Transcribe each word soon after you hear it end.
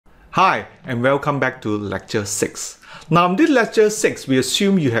Hi, and welcome back to Lecture 6. Now, in this Lecture 6, we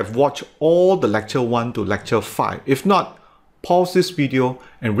assume you have watched all the Lecture 1 to Lecture 5. If not, pause this video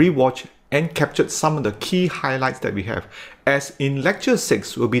and rewatch and capture some of the key highlights that we have. As in Lecture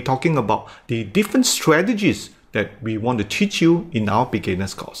 6, we'll be talking about the different strategies that we want to teach you in our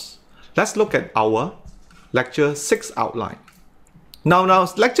beginner's course. Let's look at our Lecture 6 outline. Now,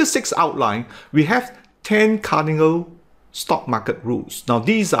 Lecture 6 outline, we have 10 cardinal stock market rules. Now,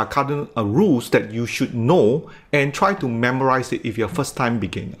 these are cardinal rules that you should know and try to memorize it if you're a first-time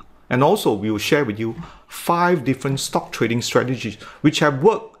beginner. And also, we will share with you 5 different stock trading strategies which have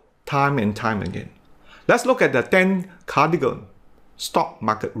worked time and time again. Let's look at the 10 cardinal stock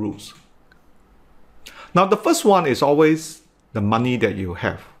market rules. Now, the first one is always the money that you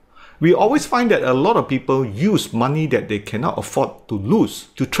have. We always find that a lot of people use money that they cannot afford to lose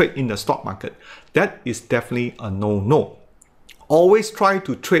to trade in the stock market. That is definitely a no-no. Always try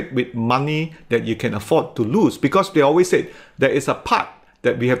to trade with money that you can afford to lose, because they always say there is a part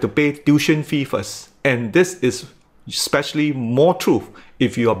that we have to pay tuition fee first. And this is especially more true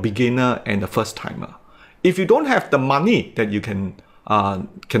if you are a beginner and a first timer. If you don't have the money that you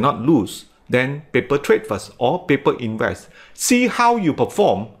cannot lose, then paper trade first or paper invest. See how you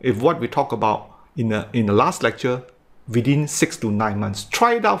perform if what we talk about in the last lecture within 6 to 9 months.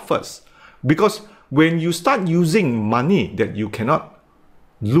 Try it out first, because when you start using money that you cannot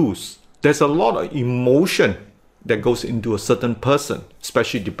lose, there's a lot of emotion that goes into a certain person,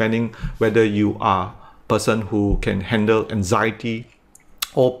 especially depending whether you are a person who can handle anxiety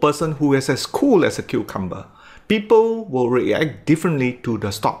or person who is as cool as a cucumber. People will react differently to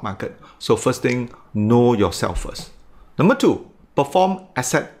the stock market. So first thing, know yourself first. Number 2, perform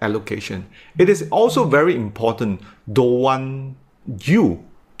asset allocation. It is also very important. Don't want you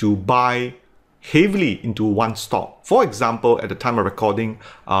to buy heavily into one stock. For example, at the time of recording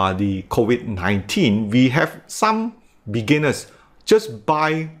the COVID-19, we have some beginners just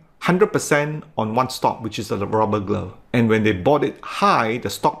buy 100% on one stock, which is a rubber glove. And when they bought it high,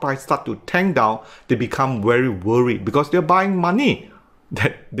 the stock price start to tank down, they become very worried because they're buying money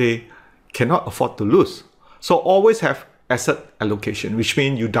that they cannot afford to lose. So always have asset allocation, which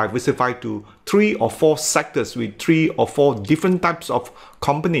means you diversify to 3 or 4 sectors with 3 or 4 different types of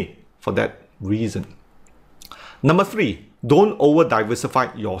company for that reason. Number 3, don't over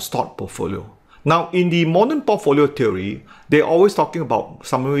diversify your stock portfolio. Now, in the modern portfolio theory, they're always talking about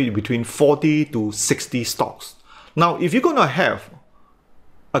somewhere between 40 to 60 stocks. Now, if you're going to have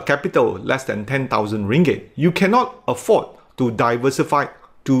a capital less than 10,000 ringgit, you cannot afford to diversify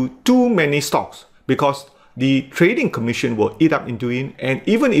to too many stocks, because the trading commission will eat up into it, and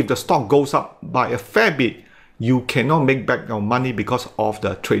even if the stock goes up by a fair bit, you cannot make back your money because of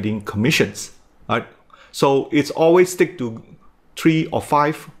the trading commissions. Right? So it's always stick to 3 or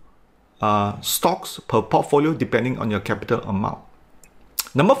 5 stocks per portfolio depending on your capital amount.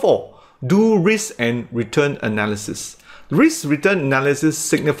 Number 4, do risk and return analysis. Risk-return analysis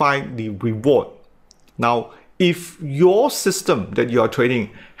signifies the reward. Now, if your system that you are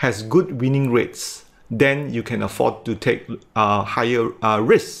trading has good winning rates, then you can afford to take higher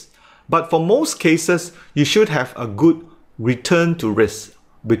risks. But for most cases, you should have a good return to risk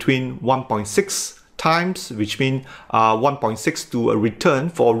between 1.6 times, which means 1.6 to a return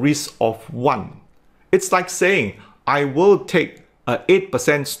for risk of 1. It's like saying, I will take an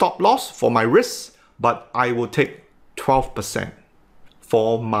 8% stop loss for my risk, but I will take 12%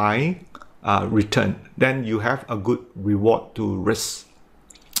 for my return. Then you have a good reward to risk.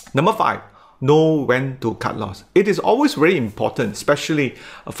 Number 5, know when to cut loss. It is always very important, especially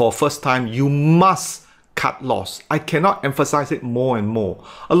for first time, you must cut loss. I cannot emphasize it more and more.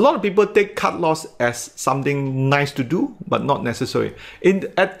 A lot of people take cut loss as something nice to do, but not necessary.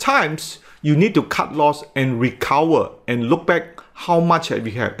 At times, you need to cut loss and recover and look back how much have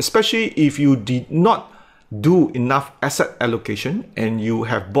you had, especially if you did not do enough asset allocation and you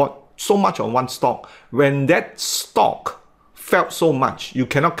have bought so much on one stock. When that stock felt so much, you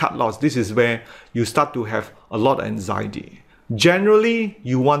cannot cut loss. This is where you start to have a lot of anxiety. Generally,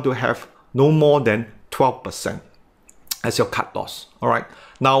 you want to have no more than 12% as your cut loss. All right.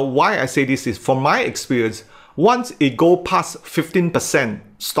 Now, why I say this is from my experience, once it go past 15%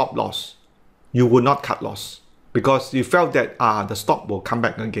 stop loss, you will not cut loss because you felt that the stock will come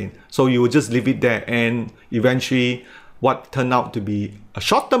back again. So you will just leave it there, and eventually what turned out to be a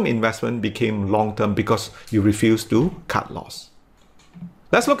short-term investment became long-term because you refused to cut loss.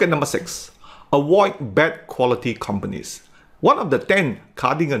 Let's look at number 6. Avoid bad quality companies. One of the 10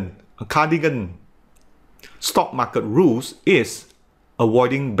 cardinal stock market rules is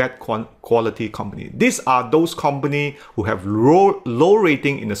avoiding bad quality company. These are those companies who have low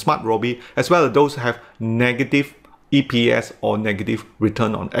rating in the Smart Robi, as well as those who have negative EPS or negative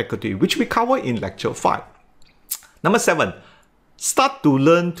return on equity, which we cover in lecture 5. Number 7, start to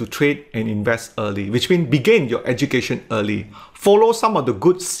learn to trade and invest early, which means begin your education early. Follow some of the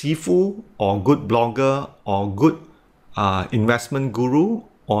good sifu or good blogger or good investment guru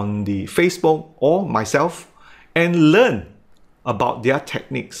on the Facebook or myself and learn about their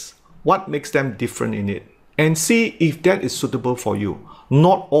techniques, what makes them different in it, and see if that is suitable for you.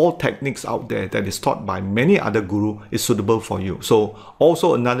 Not all techniques out there that is taught by many other gurus is suitable for you. So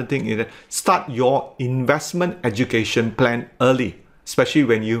also another thing is that start your investment education plan early, especially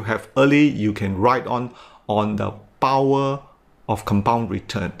when you have early, you can ride on the power of compound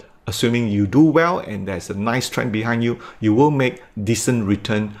return. Assuming you do well and there's a nice trend behind you, you will make decent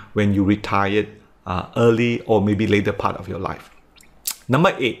return when you retire early or maybe later part of your life.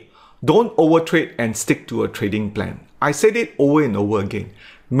 Number 8, don't overtrade and stick to a trading plan. I said it over and over again.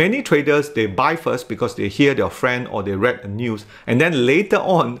 Many traders, they buy first because they hear their friend or they read the news, and then later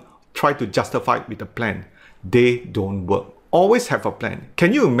on try to justify it with a plan. They don't work. Always have a plan.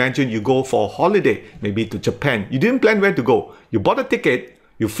 Can you imagine you go for a holiday, maybe to Japan. You didn't plan where to go. You bought a ticket,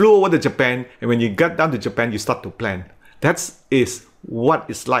 you flew over to Japan, and when you get down to Japan, you start to plan. That is what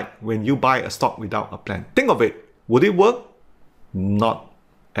it's like when you buy a stock without a plan. Think of it. Would it work? Not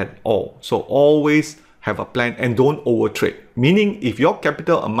at all. So always have a plan and don't overtrade. Meaning if your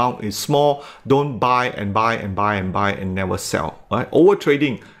capital amount is small, don't buy and buy and buy and buy and never sell. Right?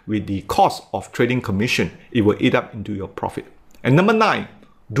 Overtrading with the cost of trading commission, it will eat up into your profit. And number 9,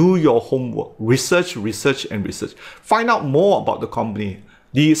 do your homework. Research, research, and research. Find out more about the company.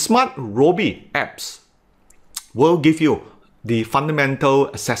 The Smart Robi apps will give you the fundamental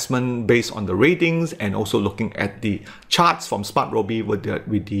assessment based on the ratings and also looking at the charts from Smart Robi with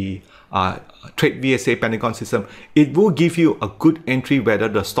the Trade VSA Pentagon system. It will give you a good entry whether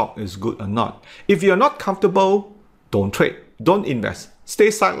the stock is good or not. If you're not comfortable, don't trade, don't invest. Stay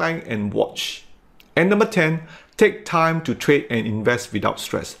sidelined and watch. And number 10, take time to trade and invest without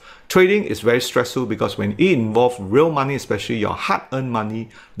stress. Trading is very stressful because when it involves real money, especially your hard-earned money,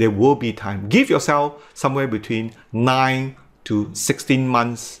 there will be time. Give yourself somewhere between 9 to 16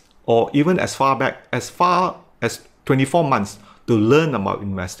 months or even as far as 24 months to learn about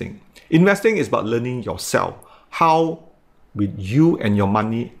investing. Investing is about learning yourself, how with you and your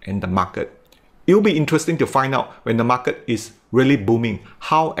money and the market. It will be interesting to find out when the market is really booming,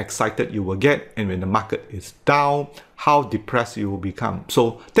 how excited you will get, and when the market is down, how depressed you will become.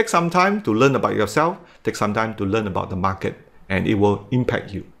 So take some time to learn about yourself, take some time to learn about the market, and it will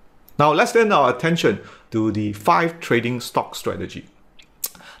impact you. Now let's turn our attention to the 5 trading stock strategy.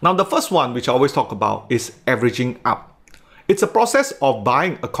 Now the first one, which I always talk about, is averaging up. It's a process of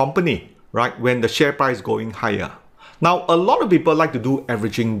buying a company, right, when the share price is going higher. Now a lot of people like to do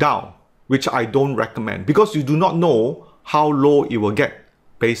averaging down, which I don't recommend because you do not know how low it will get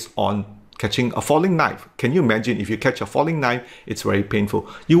based on catching a falling knife. Can you imagine if you catch a falling knife, it's very painful.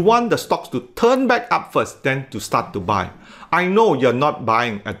 You want the stocks to turn back up first, then to start to buy. I know you're not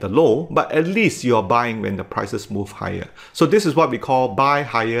buying at the low, but at least you're buying when the prices move higher. So this is what we call buy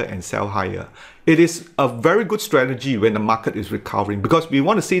higher and sell higher. It is a very good strategy when the market is recovering because we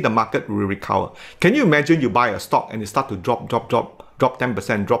want to see the market will recover. Can you imagine you buy a stock and it start to drop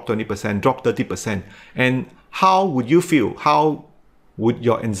 10%, drop 20%, drop 30%, and how would you feel? How would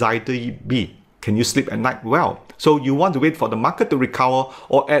your anxiety be? Can you sleep at night? Well, so you want to wait for the market to recover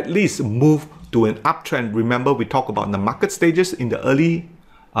or at least move to an uptrend. Remember, we talked about the market stages in the early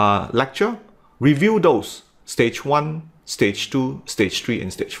lecture. Review those: stage 1, stage 2, stage 3,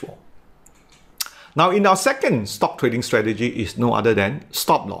 and stage 4. Now, in our second stock trading strategy is no other than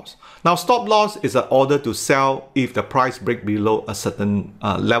stop loss. Now, stop loss is an order to sell if the price breaks below a certain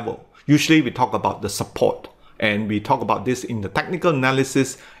level. Usually, we talk about the support. And we talk about this in the technical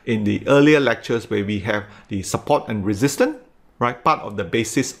analysis in the earlier lectures where we have the support and resistance, right? Part of the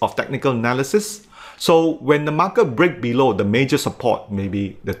basis of technical analysis. So when the market breaks below the major support,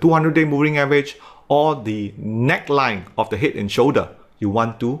 maybe the 200-day moving average or the neckline of the head and shoulder, you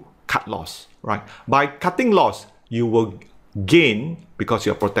want to cut loss, right? By cutting loss, you will gain because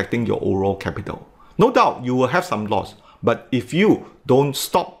you're protecting your overall capital. No doubt you will have some loss, but if you don't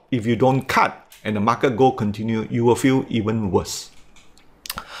stop, if you don't cut, and the market go continue, you will feel even worse.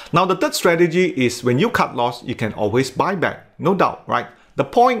 Now, the third strategy is when you cut loss, you can always buy back, no doubt, right? The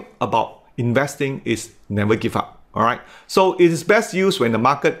point about investing is never give up, all right? So it is best used when the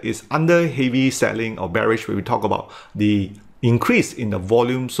market is under heavy selling or bearish, where we talk about the increase in the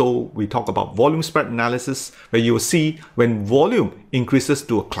volume. So we talk about volume spread analysis, where you will see when volume increases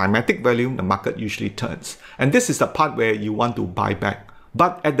to a climatic value, the market usually turns. And this is the part where you want to buy back.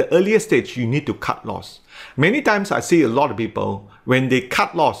 But at the earlier stage, you need to cut loss. Many times I see a lot of people, when they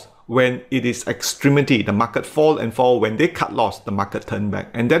cut loss, when it is extremity, the market fall and fall, when they cut loss, the market turn back.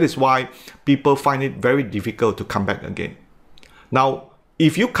 And that is why people find it very difficult to come back again. Now,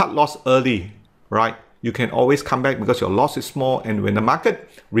 if you cut loss early, right, you can always come back because your loss is small. And when the market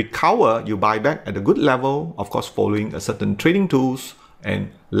recover, you buy back at a good level, of course, following a certain trading tools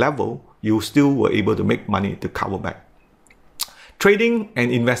and level, you still were able to make money to cover back. Trading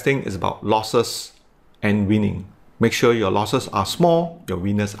and investing is about losses and winning. Make sure your losses are small, your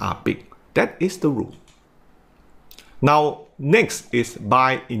winners are big. That is the rule. Now, next is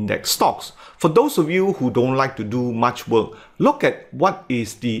buy index stocks. For those of you who don't like to do much work, look at what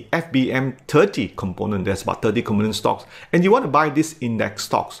is the FBM 30 component. There's about 30 component stocks, and you want to buy these index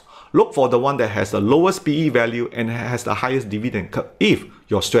stocks. Look for the one that has the lowest PE value and has the highest dividend curve if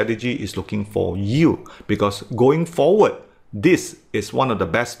your strategy is looking for yield. Because going forward, this is one of the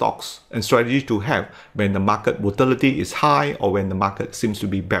best stocks and strategies to have when the market volatility is high or when the market seems to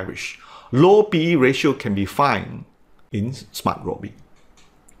be bearish. Low PE ratio can be found in Smart Robi.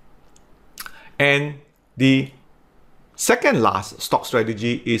 And the second last stock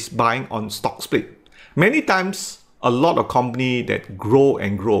strategy is buying on stock split. Many times, a lot of companies that grow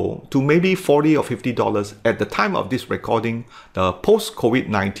and grow to maybe $40 or $50 at the time of this recording, the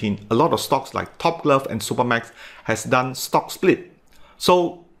post-COVID-19, a lot of stocks like Top Glove and Supermax has done stock split.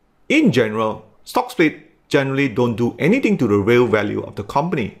 So in general, stock split generally don't do anything to the real value of the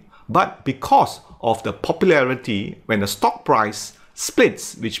company. But because of the popularity, when the stock price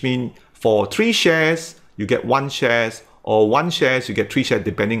splits, which means for 3 shares, you get 1 shares, or 1 shares, you get 3 shares,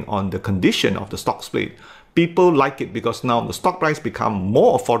 depending on the condition of the stock split. People like it because now the stock price become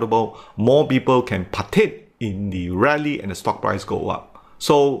more affordable, more people can partake in the rally and the stock price go up.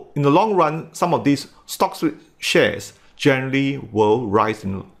 So in the long run, some of these stock split shares generally will rise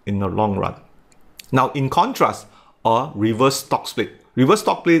in the long run. Now in contrast, a reverse stock split. Reverse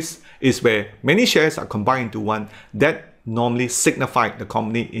stock split is where many shares are combined into one. That normally signify the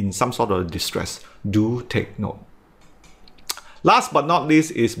company in some sort of distress. Do take note. Last but not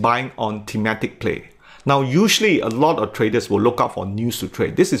least is buying on thematic play. Now, usually a lot of traders will look out for news to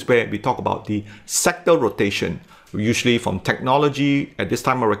trade. This is where we talk about the sector rotation. Usually from technology, at this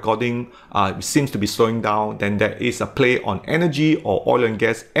time of recording, it seems to be slowing down. Then there is a play on energy or oil and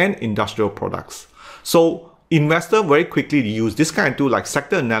gas and industrial products. So investor very quickly use this kind of tool like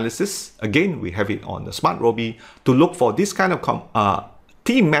sector analysis. Again, we have it on the Smart Robi to look for this kind of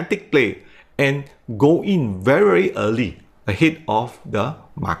thematic play and go in very early ahead of the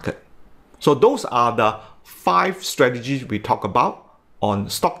market. So those are the 5 strategies we talk about on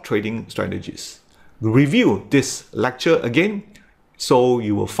stock trading strategies. Review this lecture again so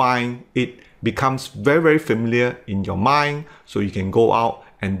you will find it becomes very, very familiar in your mind so you can go out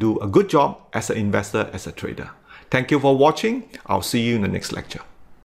and do a good job as an investor, as a trader. Thank you for watching. I'll see you in the next lecture.